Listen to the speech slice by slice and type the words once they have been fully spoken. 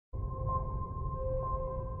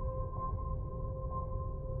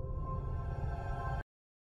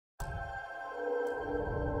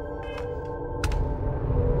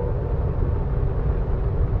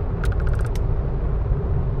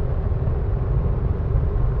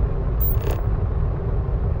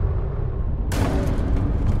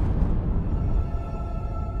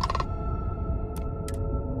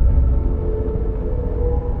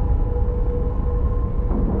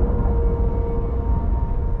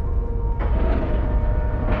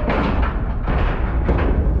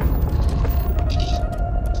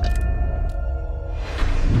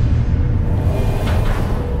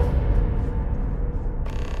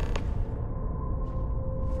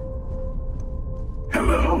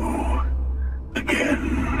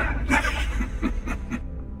again.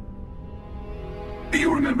 Do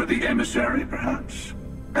you remember the emissary, perhaps?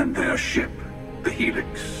 And their ship, the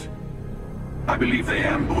Helix? I believe they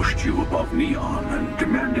ambushed you above Neon and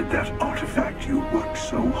demanded that artifact you worked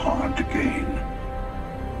so hard to gain.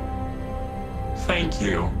 Thank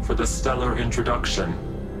you for the stellar introduction.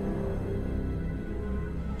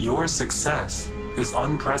 Your success is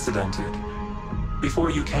unprecedented. Before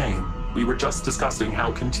you came, we were just discussing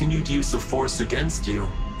how continued use of force against you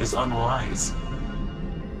is unwise.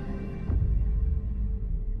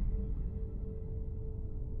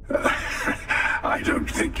 I don't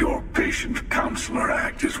think your patient counselor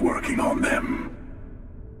act is working on them.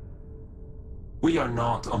 We are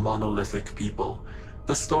not a monolithic people.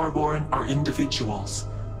 The Starborn are individuals.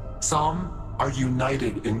 Some are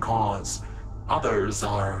united in cause. Others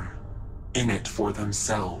are in it for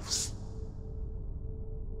themselves.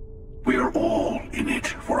 We're all in it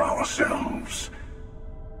for ourselves.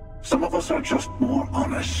 Some of us are just more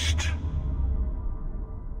honest.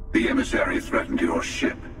 The emissary threatened your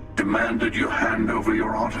ship, demanded you hand over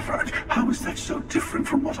your artifact. How is that so different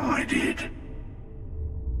from what I did?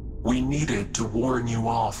 We needed to warn you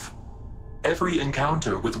off. Every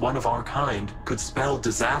encounter with one of our kind could spell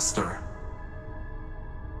disaster.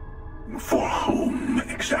 For whom,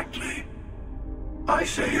 exactly? I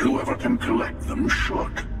say whoever can collect them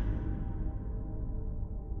should.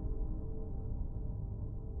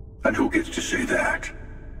 And who gets to say that?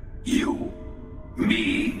 You?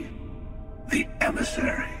 Me? The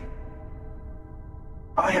emissary?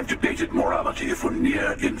 I have debated morality for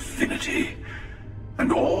near infinity,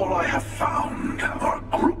 and all I have found are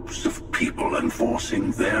groups of people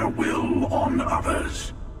enforcing their will on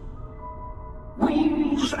others.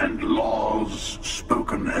 Rules and laws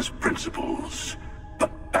spoken as principles,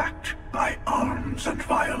 but backed by arms and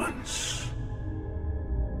violence.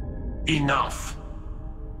 Enough.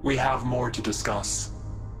 We have more to discuss.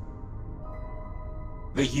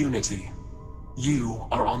 The Unity. You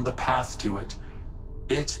are on the path to it.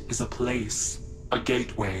 It is a place, a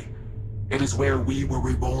gateway. It is where we were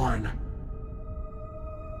reborn.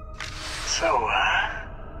 So,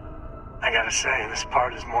 I gotta say, this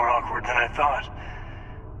part is more awkward than I thought.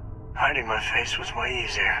 Hiding my face was way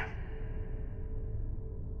easier.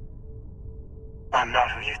 I'm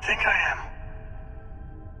not who you think I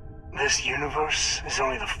am. This universe is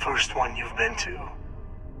only the first one you've been to.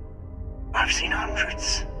 I've seen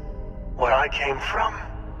hundreds. Where I came from,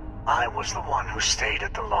 I was the one who stayed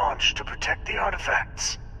at the launch to protect the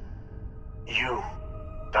artifacts. You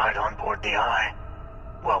died on board the Eye,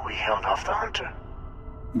 while we held off the Hunter.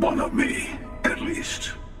 One of me, at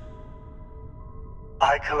least.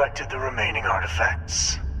 I collected the remaining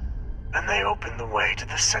artifacts, and they opened the way to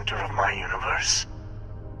the center of my universe,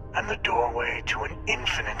 and the doorway to an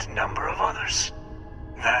infinite number of others.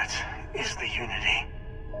 That is the Unity.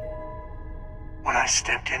 When I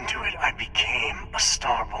stepped into it, I became a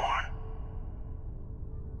Starborn.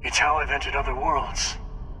 It's how I've entered other worlds,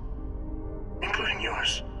 including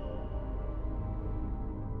yours.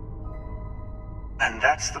 And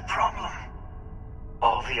that's the problem.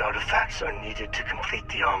 All the artifacts are needed to complete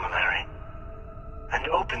the armillary and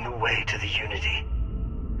open the way to the Unity.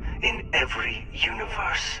 In every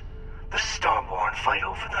universe, the Starborn fight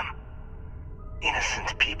over them.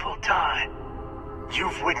 Innocent people die.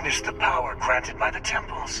 You've witnessed the power granted by the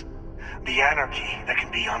temples, the anarchy that can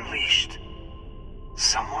be unleashed.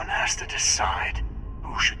 Someone has to decide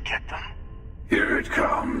who should get them. Here it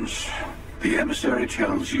comes. The emissary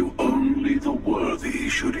tells you only the worthy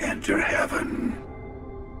should enter heaven.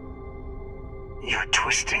 You're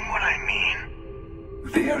twisting what I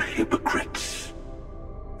mean. They're hypocrites.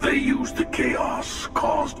 They use the chaos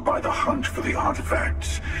caused by the hunt for the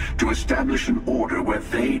artifacts to establish an order where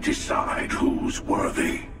they decide who's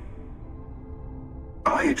worthy.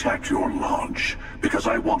 I attacked your launch because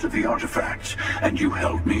I wanted the artifacts, and you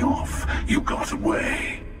held me off. You got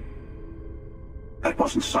away. That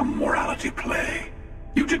wasn't some morality play.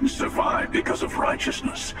 You didn't survive because of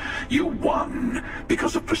righteousness. You won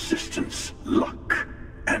because of persistence, luck,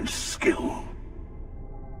 and skill.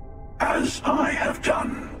 As I have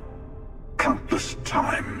done countless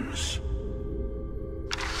times.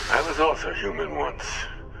 I was also human once.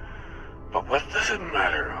 But what does it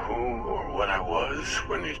matter who or what I was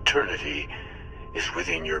when eternity is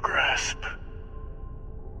within your grasp?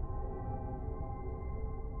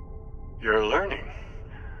 You're learning.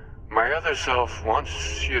 My other self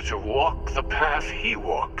wants you to walk the path he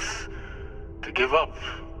walks. To give up.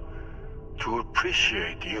 To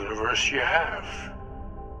appreciate the universe you have.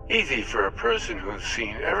 Easy for a person who's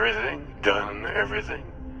seen everything, done everything.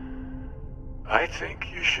 I think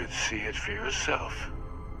you should see it for yourself.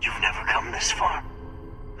 You've never come this far.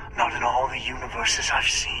 Not in all the universes I've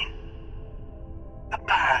seen. The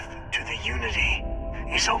path to the Unity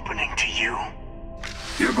is opening to you.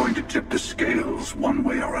 You're going to tip the scales one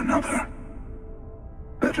way or another.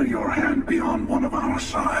 Better your hand be on one of our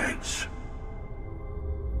sides.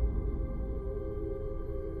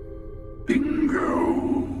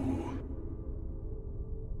 Bingo.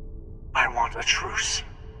 I want a truce.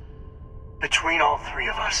 Between all three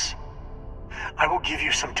of us. I will give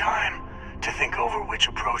you some time to think over which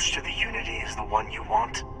approach to the Unity is the one you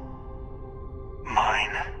want.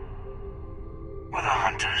 Mine, or the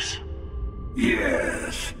Hunters?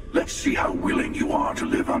 Yes. Let's see how willing you are to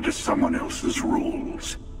live under someone else's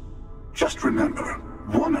rules. Just remember,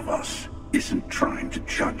 one of us isn't trying to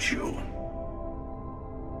judge you.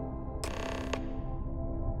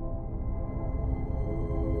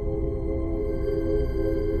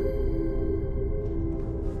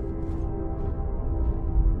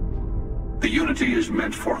 The Unity is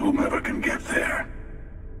meant for whomever can get there.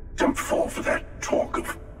 Don't fall for that talk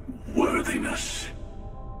of worthiness.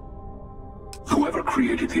 Whoever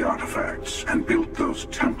created the artifacts and built those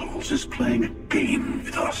temples is playing a game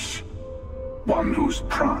with us. One whose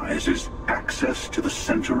prize is access to the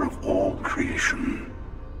center of all creation.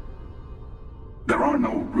 There are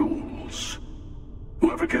no rules.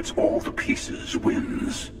 Whoever gets all the pieces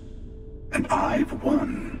wins. And I've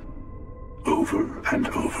won. Over and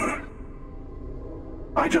over.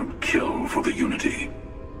 I don't kill for the Unity.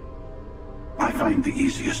 I find the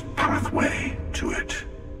easiest pathway to it.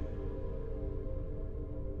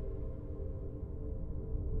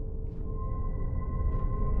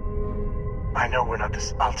 I know we're not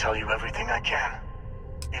this. I'll tell you everything I can.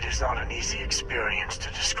 It is not an easy experience to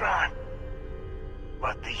describe.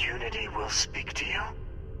 But the Unity will speak to you.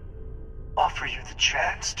 Offer you the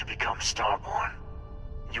chance to become Starborn.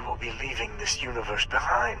 You will be leaving this universe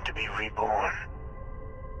behind to be reborn.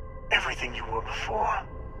 Everything you were before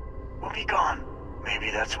will be gone. Maybe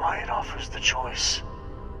that's why it offers the choice.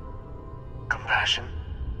 Compassion?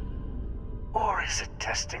 Or is it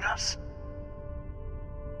testing us?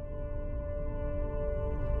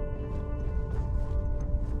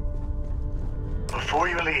 Before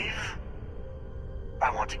you leave, I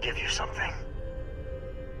want to give you something.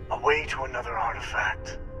 A way to another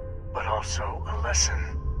artifact, but also a lesson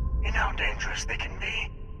in how dangerous they can be.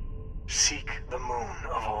 Seek the moon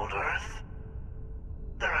of old Earth.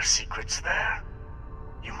 There are secrets there.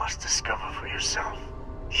 You must discover for yourself.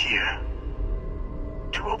 Here.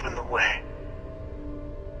 To open the way.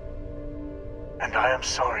 And I am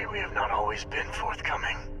sorry we have not always been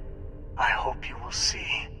forthcoming. I hope you will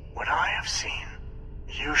see what I have seen.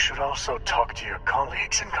 You should also talk to your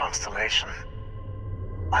colleagues in Constellation.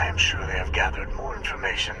 I am sure they have gathered more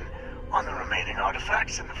information on the remaining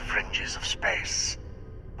artifacts in the fringes of space.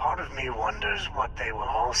 Part of me wonders what they will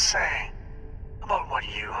all say about what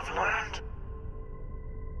you have learned.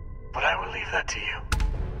 But I will leave that to you.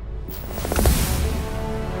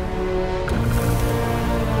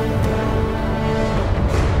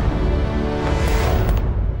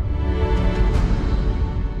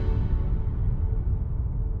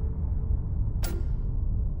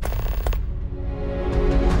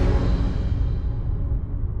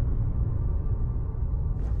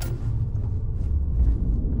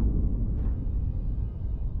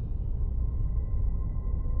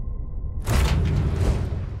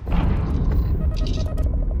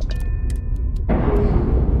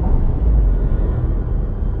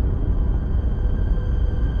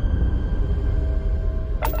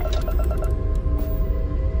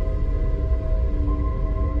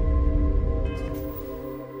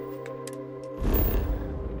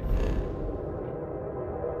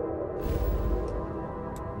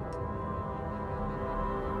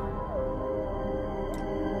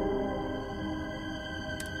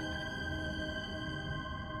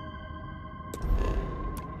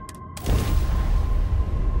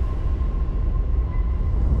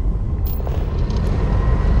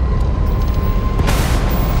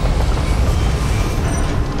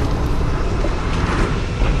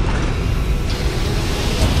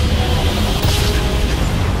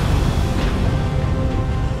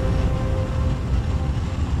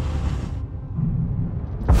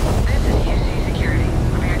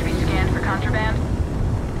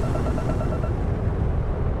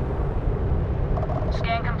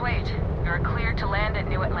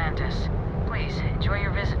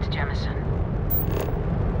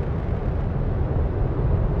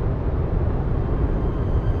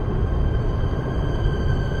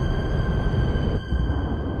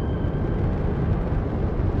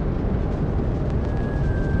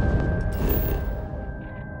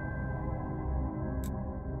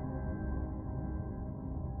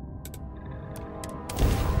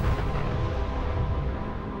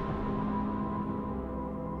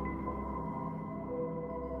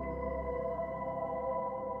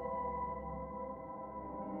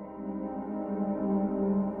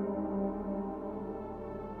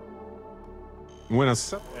 When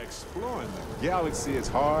exploring the galaxy is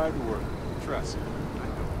hard work. Trust me.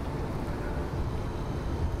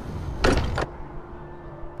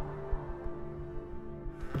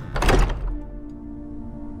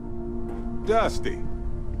 Dusty.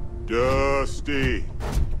 Dusty.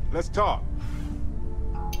 Let's talk.